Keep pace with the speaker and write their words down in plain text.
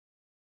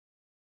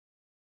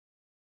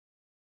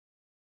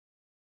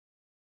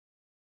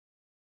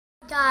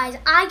Guys,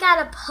 I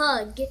got a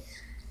pug.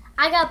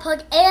 And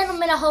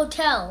I'm in a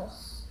hotel.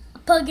 A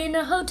pug in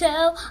a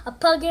hotel, a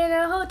pug in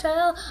a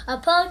hotel, a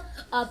pug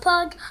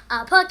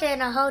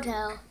in a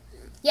hotel.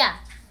 Yeah,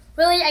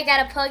 really, I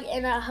got a pug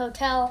in a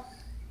hotel.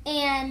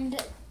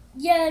 And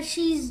yeah,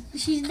 she's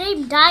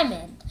named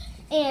Diamond.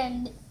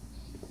 And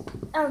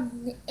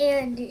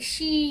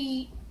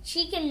she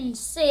can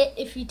sit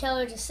if you tell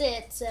her to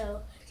sit,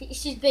 so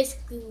she's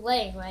basically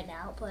laying right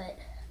now, but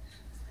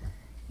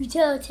if you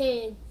tell her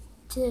to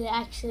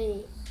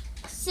actually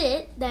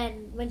sit,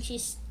 then when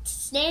she's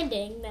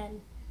standing,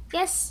 then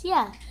yes,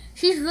 yeah,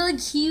 she's really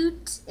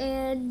cute,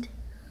 and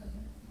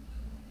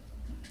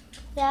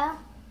yeah,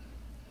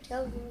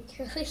 really.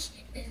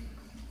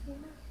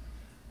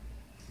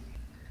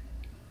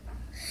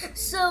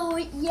 So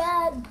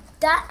yeah,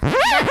 that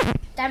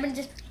Diamond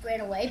just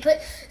ran away,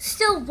 but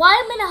still, why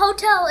I'm in a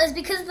hotel is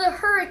because of the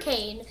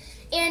hurricane,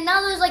 and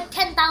now there's like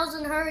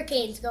 10,000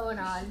 hurricanes going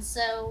on,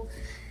 so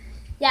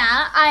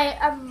yeah,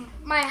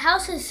 my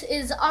house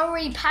is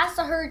already past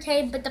the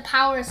hurricane, but the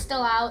power is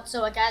still out,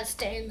 so I gotta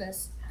stay in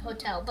this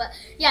hotel. But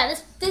yeah,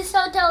 this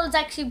hotel is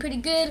actually pretty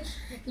good.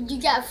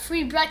 You got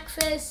free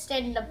breakfast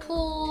and the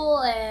pool,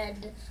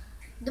 and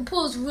the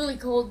pool is really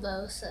cold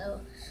though,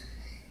 so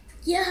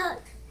yeah.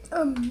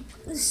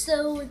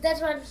 So that's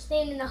why I'm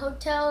staying in a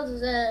hotel.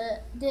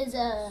 There's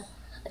a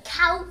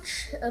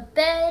couch, a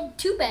bed,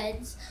 2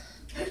 beds,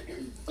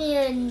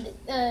 and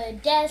a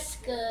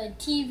desk, a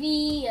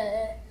TV,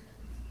 a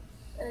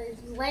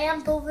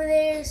lamp over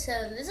there, so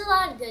there's a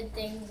lot of good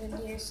things in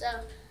here. So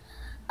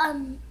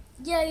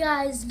yeah,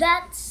 guys,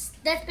 that's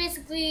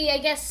basically, I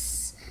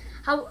guess,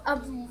 how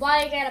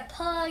why I got a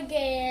pug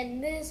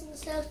and this and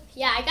stuff.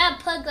 Yeah, I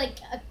got a pug like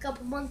a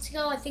couple months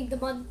ago. I think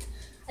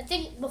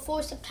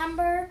before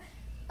September.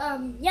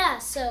 Yeah,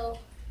 so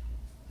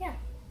yeah,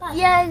 bye.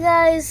 Yeah,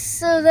 guys,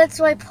 so that's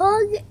my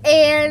pug,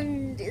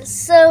 and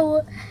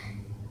so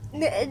her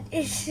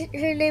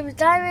name is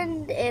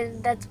Diamond,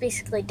 and that's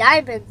basically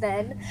Diamond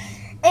then.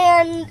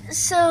 And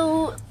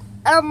so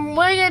we're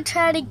gonna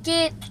try to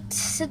get,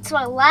 since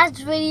my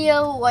last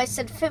video I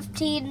said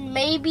 15,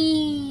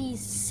 maybe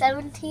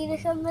 17 or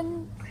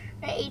something,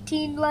 or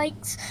 18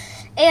 likes.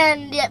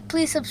 And yeah,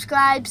 please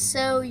subscribe.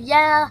 So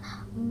yeah,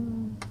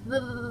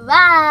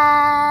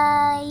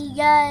 bye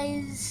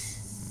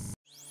guys.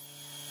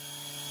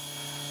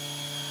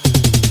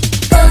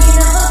 Pug in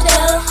a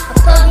hotel, a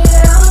pug in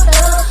a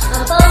hotel, a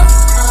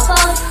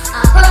pug.